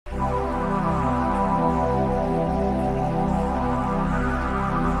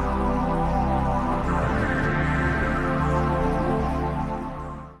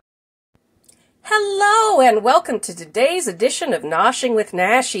and welcome to today's edition of Noshing with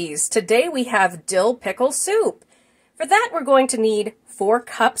Nashies. Today we have dill pickle soup. For that we're going to need 4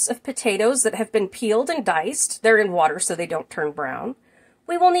 cups of potatoes that have been peeled and diced. They're in water so they don't turn brown.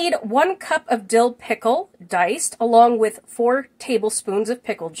 We will need 1 cup of dill pickle diced along with 4 tablespoons of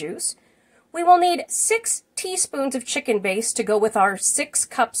pickle juice. We will need 6 teaspoons of chicken base to go with our 6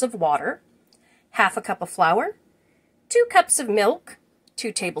 cups of water, half a cup of flour, 2 cups of milk,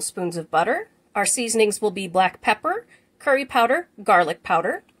 2 tablespoons of butter. Our seasonings will be black pepper, curry powder, garlic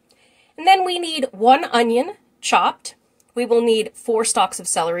powder. And then we need 1 onion chopped. We will need 4 stalks of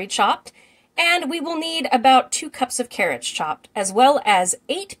celery chopped. And we will need about 2 cups of carrots chopped, as well as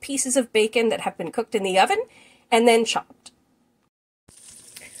 8 pieces of bacon that have been cooked in the oven and then chopped.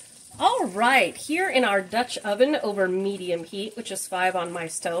 All right, here in our Dutch oven over medium heat, which is 5 on my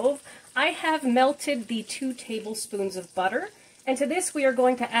stove, I have melted the 2 tablespoons of butter. And to this we are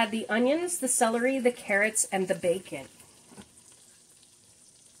going to add the onions, the celery, the carrots, and the bacon.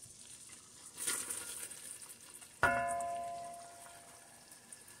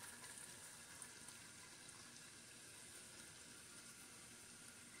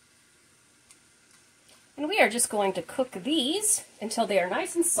 And we are just going to cook these until they are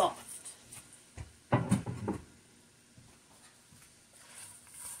nice and soft.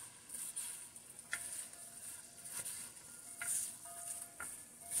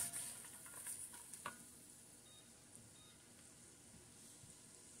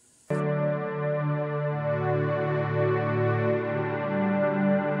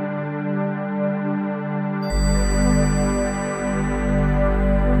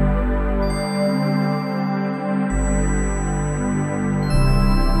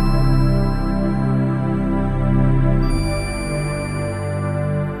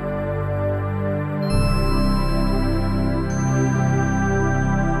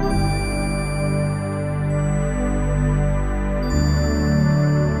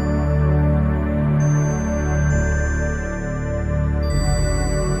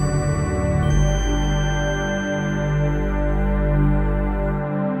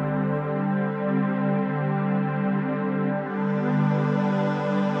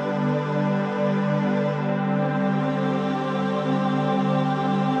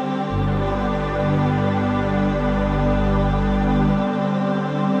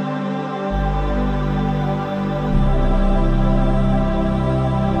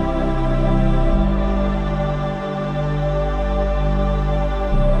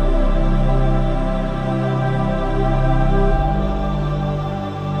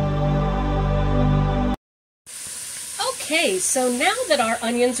 Okay, so now that our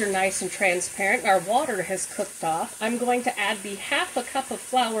onions are nice and transparent, our water has cooked off, I'm going to add the half a cup of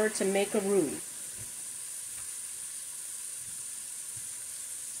flour to make a roux.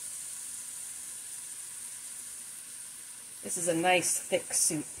 This is a nice thick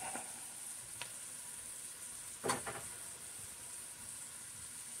soup.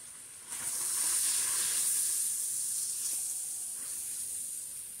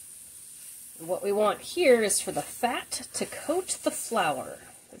 What we want here is for the fat to coat the flour.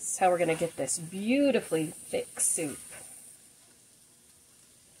 This is how we're going to get this beautifully thick soup.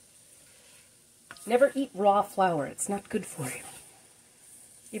 Never eat raw flour. It's not good for you.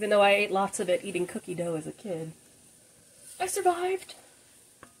 Even though I ate lots of it eating cookie dough as a kid, I survived.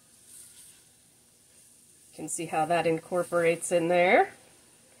 You can see how that incorporates in there.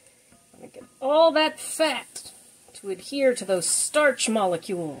 I'm going to get all that fat to adhere to those starch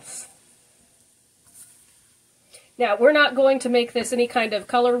molecules. Now, we're not going to make this any kind of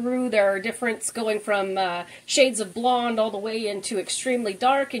color roux. There are difference going from shades of blonde all the way into extremely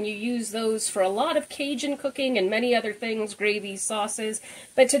dark, and you use those for a lot of Cajun cooking and many other things, gravies, sauces.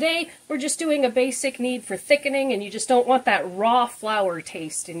 But today, we're just doing a basic need for thickening, and you just don't want that raw flour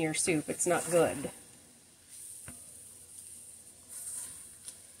taste in your soup. It's not good.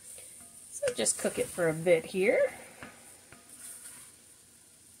 So just cook it for a bit here.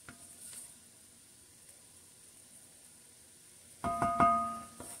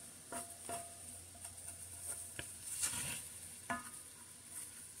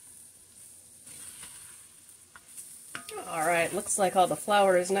 Alright, looks like all the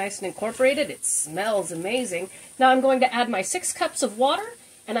flour is nice and incorporated. It smells amazing. Now I'm going to add my 6 cups of water,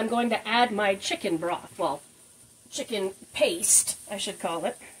 and I'm going to add my chicken broth. Well, chicken paste, I should call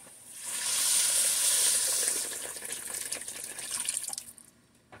it.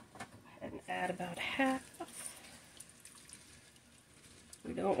 And add about half.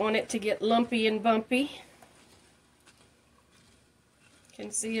 We don't want it to get lumpy and bumpy. You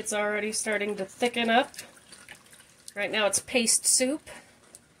can see it's already starting to thicken up. Right now it's paste soup.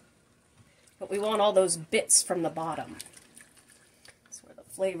 But we want all those bits from the bottom. That's where the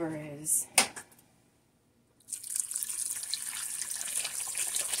flavor is.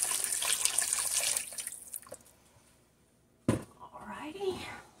 Alrighty,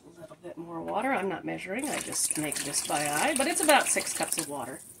 a little bit more water. I'm not measuring, I just make this by eye, but it's about 6 cups of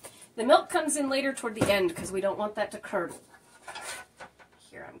water. The milk comes in later toward the end because we don't want that to curdle.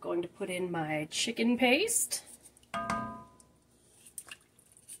 Here I'm going to put in my chicken paste.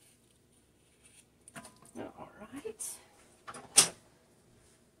 Alright.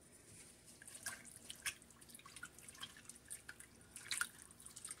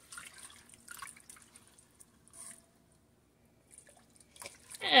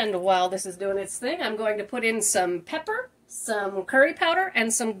 And while this is doing its thing, I'm going to put in some pepper, some curry powder,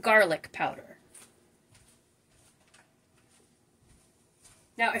 and some garlic powder.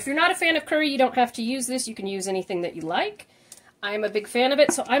 Now, if you're not a fan of curry, you don't have to use this. You can use anything that you like. I'm a big fan of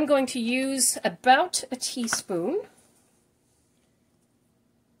it, so I'm going to use about a teaspoon.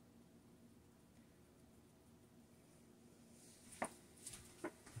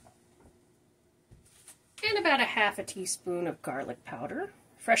 And about a half a teaspoon of garlic powder.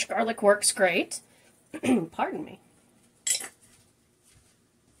 Fresh garlic works great. Pardon me.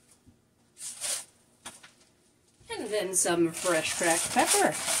 And then some fresh cracked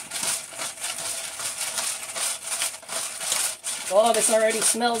pepper. Oh, this already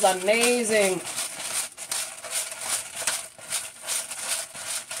smells amazing.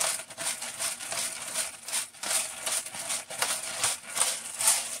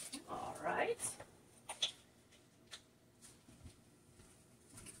 All right.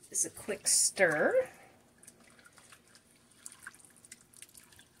 Just a quick stir.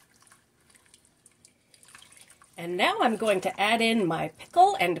 And now I'm going to add in my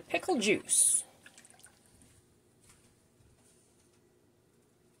pickle and pickle juice.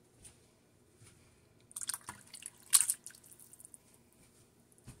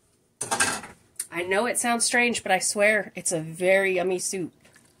 I know it sounds strange, but I swear it's a very yummy soup.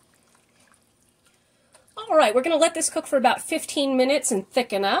 Alright, we're going to let this cook for about 15 minutes and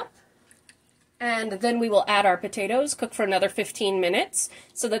thicken up. And then we will add our potatoes, cook for another 15 minutes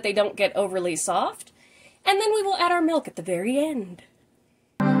so that they don't get overly soft. And then we will add our milk at the very end.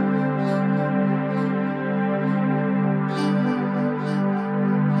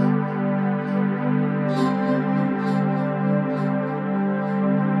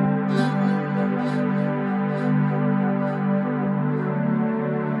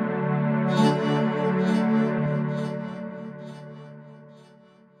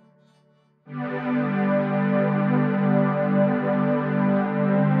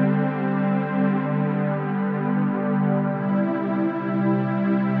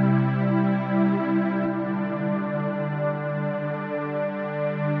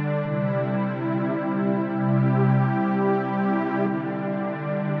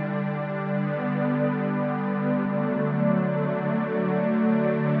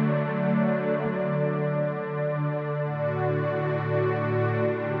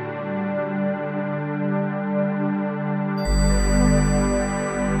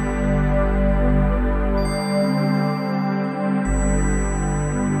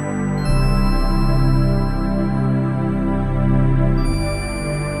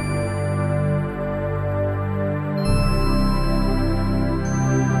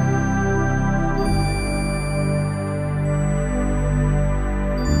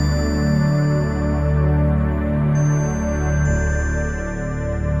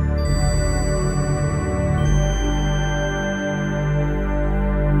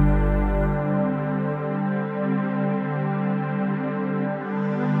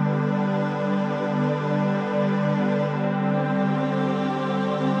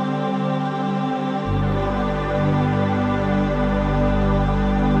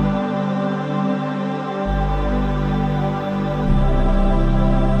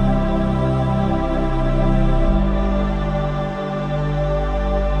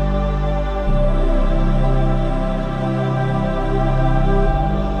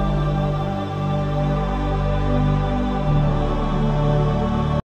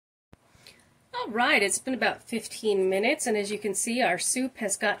 Alright, it's been about 15 minutes, and as you can see, our soup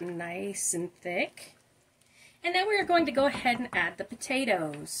has gotten nice and thick. And now we are going to go ahead and add the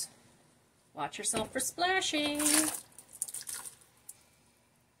potatoes. Watch yourself for splashing.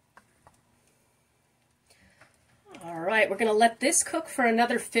 Alright, we're going to let this cook for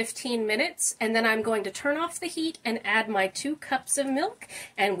another 15 minutes, and then I'm going to turn off the heat and add my 2 cups of milk,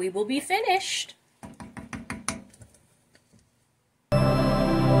 and we will be finished.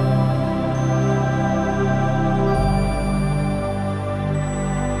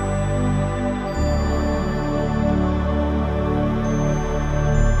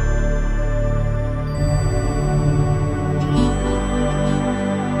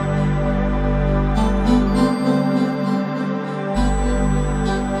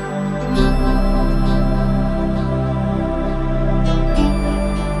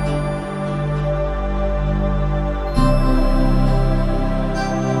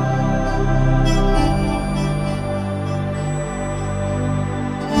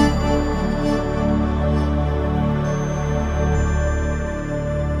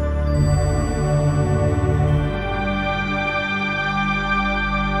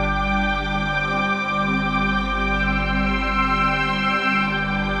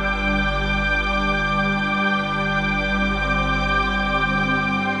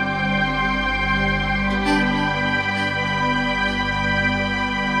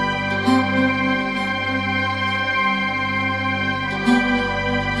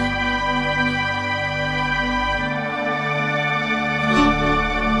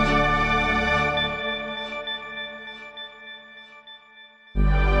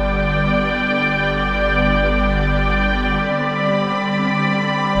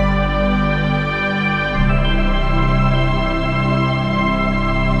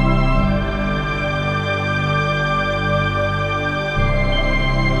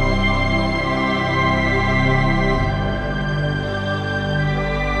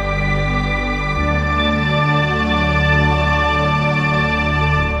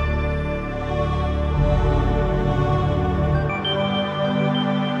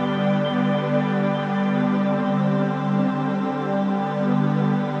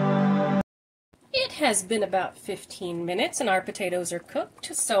 It has been about 15 minutes and our potatoes are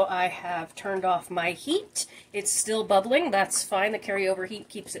cooked, so I have turned off my heat. It's still bubbling, that's fine, the carryover heat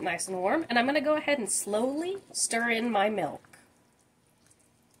keeps it nice and warm, and I'm going to go ahead and slowly stir in my milk.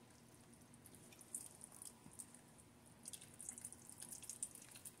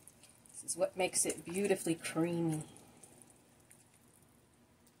 This is what makes it beautifully creamy.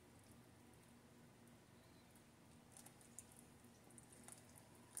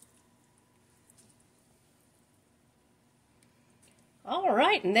 All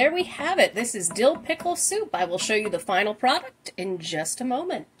right, and there we have it. This is dill pickle soup. I will show you the final product in just a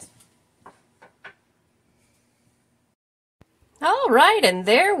moment. All right, and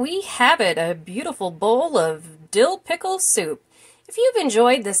there we have it, a beautiful bowl of dill pickle soup. If you've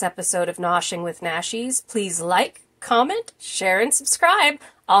enjoyed this episode of Noshing with Nashies, please like, comment, share, and subscribe.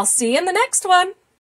 I'll see you in the next one.